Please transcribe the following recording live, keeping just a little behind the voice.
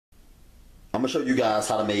I'm gonna show you guys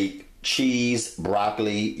how to make cheese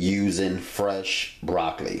broccoli using fresh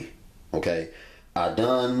broccoli. Okay, I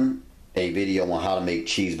done a video on how to make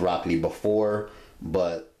cheese broccoli before,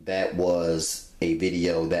 but that was a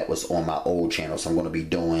video that was on my old channel, so I'm going to be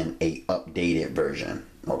doing a updated version.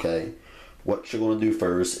 Okay, what you're going to do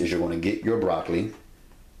first is you're going to get your broccoli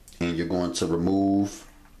and you're going to remove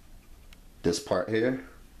this part here.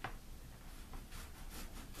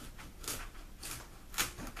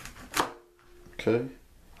 Okay,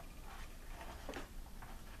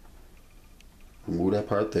 remove that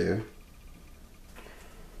part there.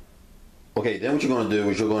 Okay, then what you're going to do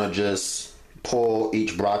is you're going to just pull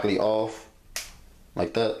each broccoli off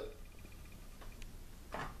like that.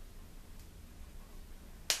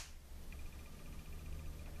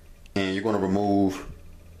 And you're going to remove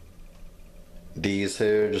these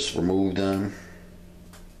here, just remove them.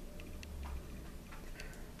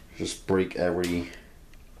 Just break every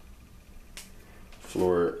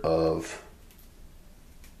floor of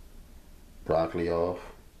broccoli off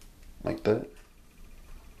like that.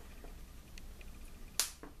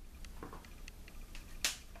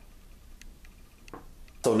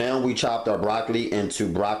 So now we chopped our broccoli into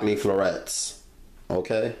broccoli florets.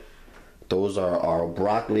 Okay, those are our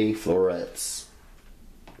broccoli florets.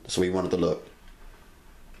 That's what we want it to look.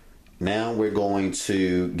 Now we're going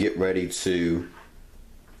to get ready to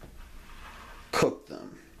cook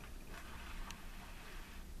them.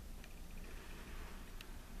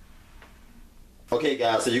 Okay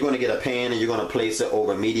guys, so you're going to get a pan and you're going to place it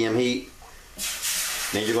over medium heat.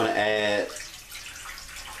 Then you're going to add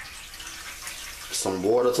some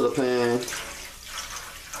water to the pan,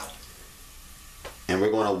 and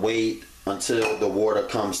we're going to wait until the water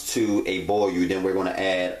comes to a boil. Then we're going to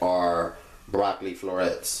add our broccoli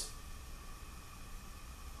florets.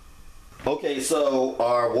 Okay, so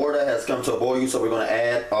our water has come to a boil, so we're going to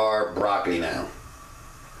add our broccoli now.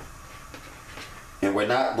 And we're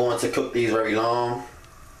not going to cook these very long.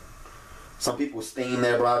 Some people steam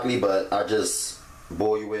their broccoli, but I just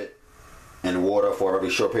boil it in water for a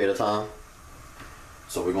very short period of time.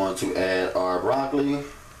 So we're going to add our broccoli.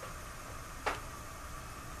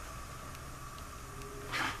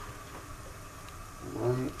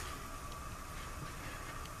 Right.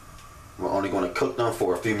 We're only going to cook them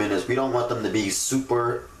for a few minutes. We don't want them to be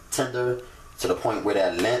super tender to the point where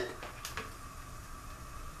they're limp.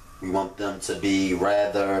 We want them to be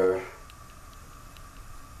rather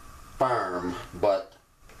firm, but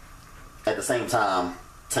at the same time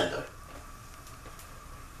tender.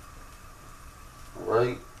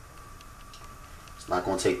 Alright, it's not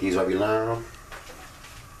going to take these very long.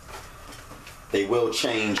 They will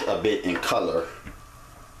change a bit in color.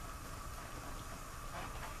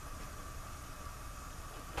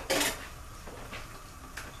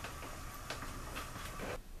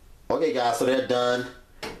 Okay guys, so they're done.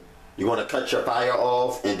 You're going to cut your fire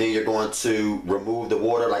off, and then you're going to remove the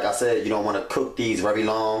water. Like I said, you don't want to cook these very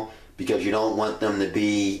long because you don't want them to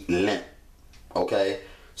be limp. Okay,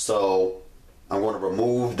 so I'm going to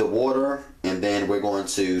remove the water, and then we're going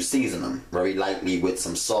to season them very lightly with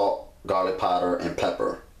some salt, garlic powder, and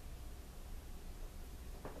pepper.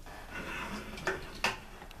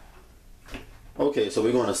 Okay, so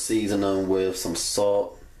we're going to season them with some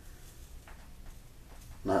salt.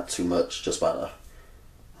 Not too much, just about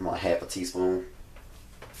half a teaspoon.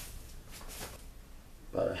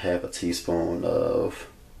 About a half a teaspoon of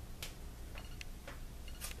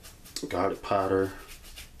garlic powder.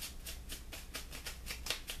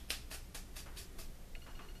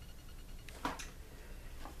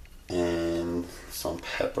 And some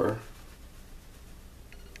pepper.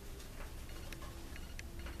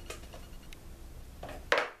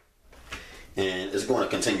 And it's going to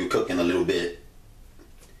continue cooking a little bit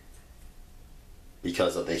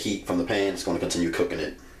because of the heat from the pan. It's going to continue cooking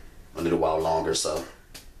it a little while longer, so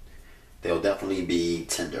they'll definitely be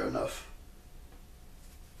tender enough.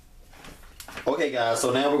 Okay guys,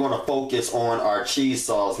 so now we're going to focus on our cheese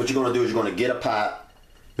sauce. What you're going to do is you're going to get a pot,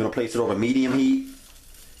 you're going to place it over medium heat,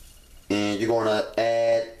 and you're going to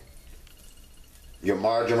add your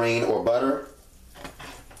margarine or butter.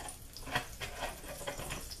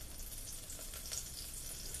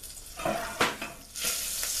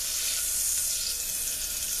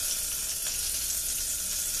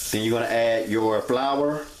 Then you're going to add your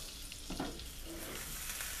flour.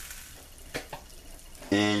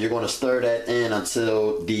 And you're going to stir that in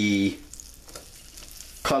until the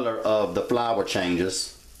color of the flour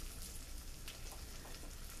changes.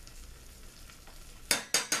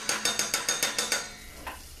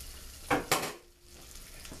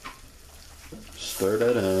 Stir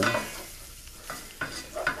that in.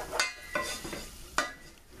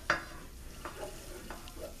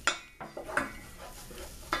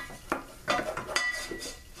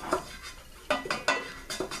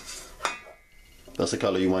 That's the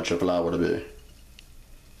color you want your flour to be.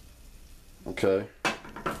 Okay.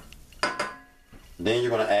 Then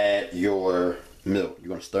you're gonna add your milk. You're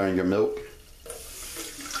gonna stir in your milk.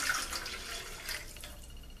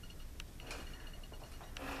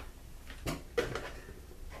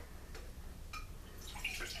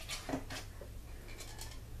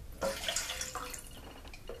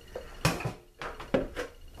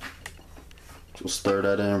 So stir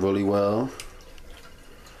that in really well.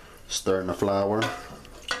 Stir in the flour.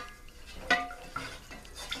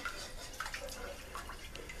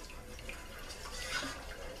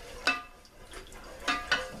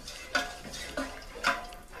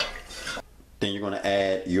 Then you're going to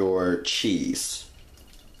add your cheese.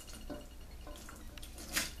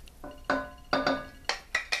 You're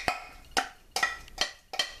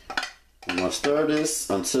going to stir this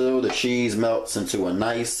until the cheese melts into a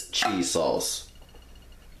nice cheese sauce.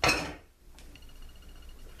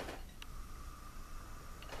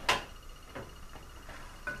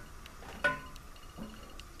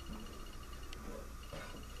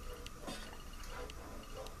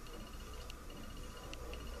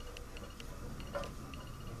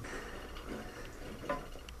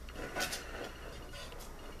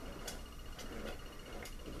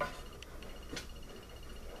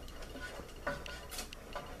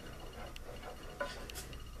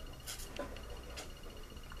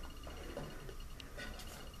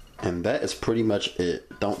 And that is pretty much it.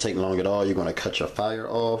 Don't take long at all. You're going to cut your fire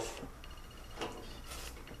off.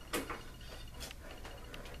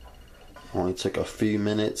 Only took a few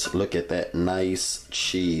minutes. Look at that nice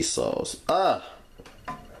cheese sauce. Ah!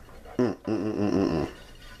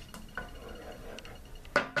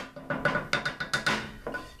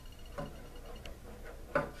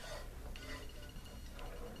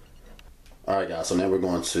 Alright guys, so now we're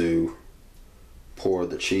going to pour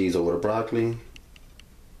the cheese over the broccoli.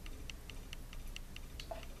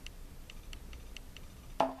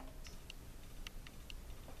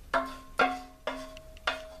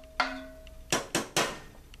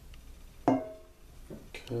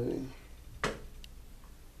 Okay.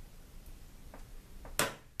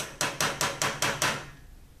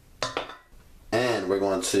 And we're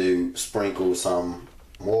going to sprinkle some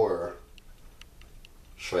more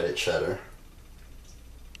shredded cheddar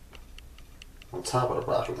on top of the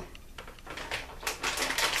broccoli.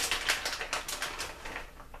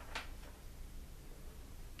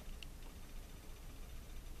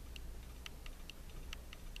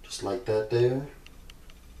 Just like that there.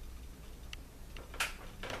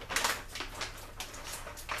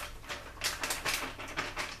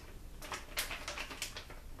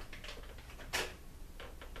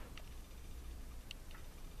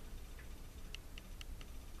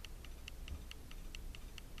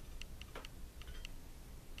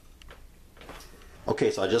 Okay,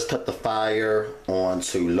 so I just cut the fire on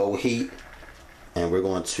to low heat, and we're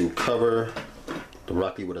going to cover the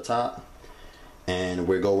broccoli with a top, and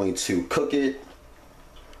we're going to cook it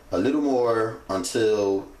a little more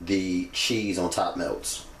until the cheese on top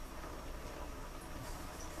melts.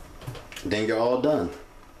 Then you're all done.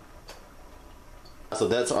 So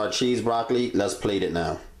that's our cheese broccoli. Let's plate it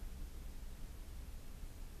now.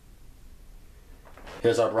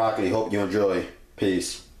 Here's our broccoli. Hope you enjoy.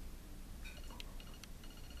 Peace.